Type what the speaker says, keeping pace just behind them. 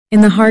In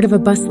the heart of a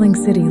bustling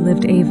city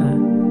lived Ava,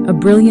 a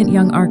brilliant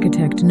young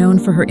architect known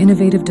for her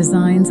innovative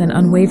designs and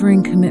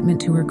unwavering commitment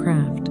to her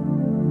craft.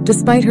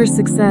 Despite her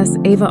success,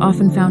 Ava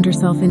often found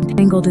herself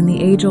entangled in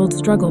the age-old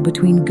struggle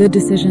between good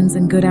decisions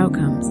and good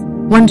outcomes.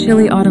 One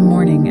chilly autumn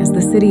morning, as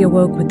the city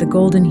awoke with the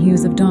golden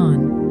hues of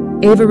dawn,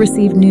 Ava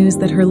received news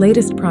that her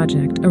latest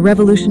project, a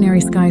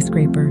revolutionary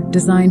skyscraper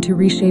designed to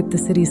reshape the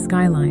city's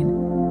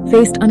skyline,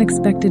 faced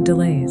unexpected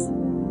delays.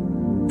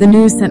 The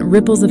news sent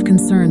ripples of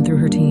concern through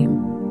her team.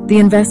 The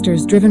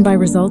investors, driven by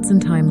results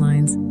and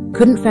timelines,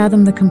 couldn't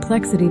fathom the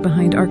complexity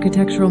behind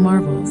architectural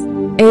marvels.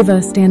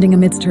 Ava, standing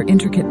amidst her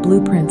intricate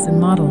blueprints and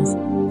models,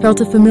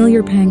 felt a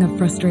familiar pang of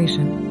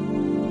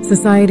frustration.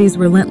 Society's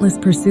relentless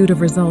pursuit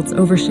of results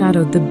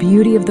overshadowed the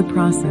beauty of the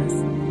process,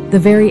 the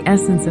very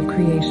essence of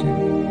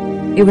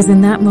creation. It was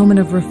in that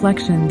moment of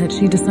reflection that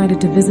she decided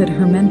to visit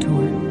her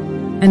mentor,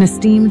 an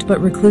esteemed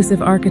but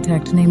reclusive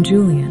architect named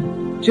Julian.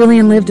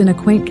 Julian lived in a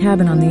quaint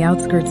cabin on the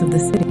outskirts of the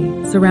city,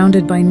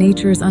 surrounded by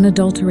nature's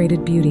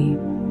unadulterated beauty.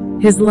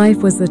 His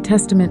life was a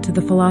testament to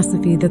the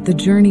philosophy that the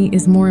journey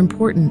is more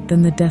important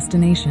than the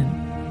destination.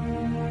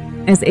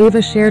 As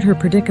Ava shared her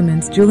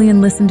predicaments, Julian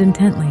listened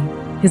intently,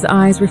 his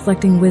eyes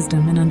reflecting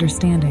wisdom and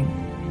understanding.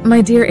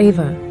 "My dear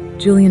Ava,"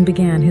 Julian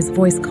began, his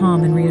voice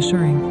calm and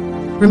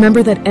reassuring,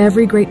 "remember that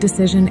every great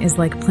decision is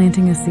like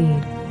planting a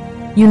seed.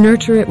 You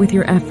nurture it with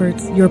your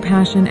efforts, your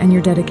passion, and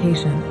your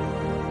dedication.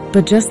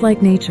 But just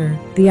like nature,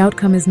 the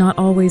outcome is not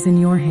always in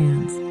your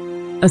hands.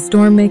 A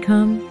storm may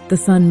come, the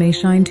sun may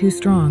shine too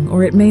strong,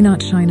 or it may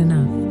not shine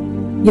enough.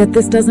 Yet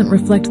this doesn't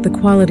reflect the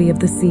quality of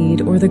the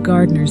seed or the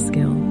gardener's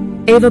skill."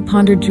 Ava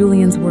pondered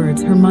Julian's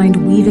words, her mind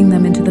weaving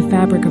them into the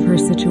fabric of her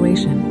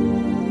situation.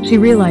 She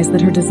realized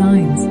that her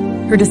designs,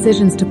 her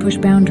decisions to push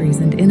boundaries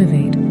and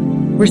innovate,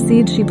 were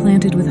seeds she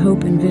planted with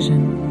hope and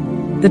vision.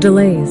 The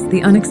delays,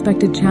 the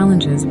unexpected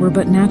challenges were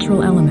but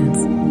natural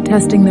elements,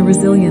 testing the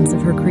resilience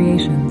of her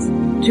creations.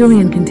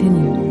 Julian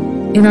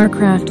continued, "In our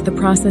craft, the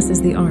process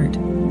is the art.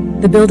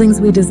 The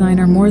buildings we design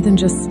are more than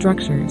just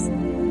structures.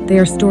 They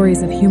are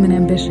stories of human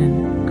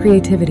ambition,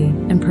 creativity,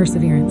 and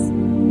perseverance.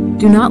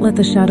 Do not let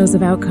the shadows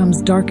of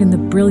outcomes darken the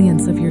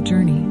brilliance of your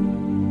journey.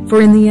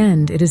 For in the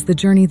end, it is the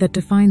journey that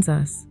defines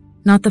us,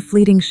 not the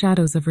fleeting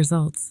shadows of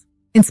results."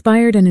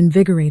 Inspired and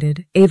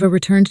invigorated, Ava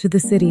returned to the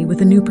city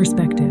with a new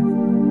perspective.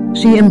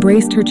 She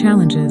embraced her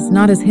challenges,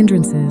 not as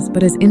hindrances,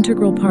 but as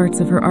integral parts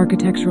of her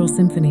architectural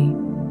symphony.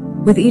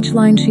 With each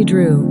line she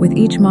drew, with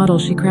each model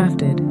she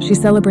crafted, she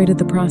celebrated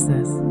the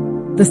process,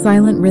 the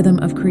silent rhythm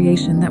of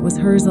creation that was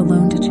hers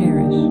alone to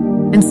cherish.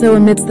 And so,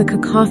 amidst the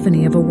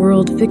cacophony of a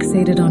world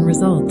fixated on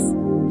results,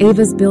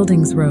 Ava's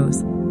buildings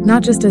rose,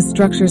 not just as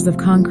structures of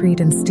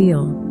concrete and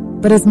steel,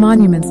 but as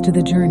monuments to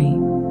the journey,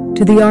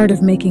 to the art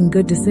of making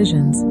good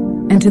decisions,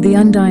 and to the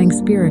undying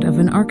spirit of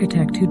an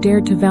architect who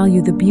dared to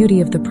value the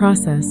beauty of the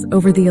process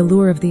over the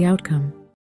allure of the outcome.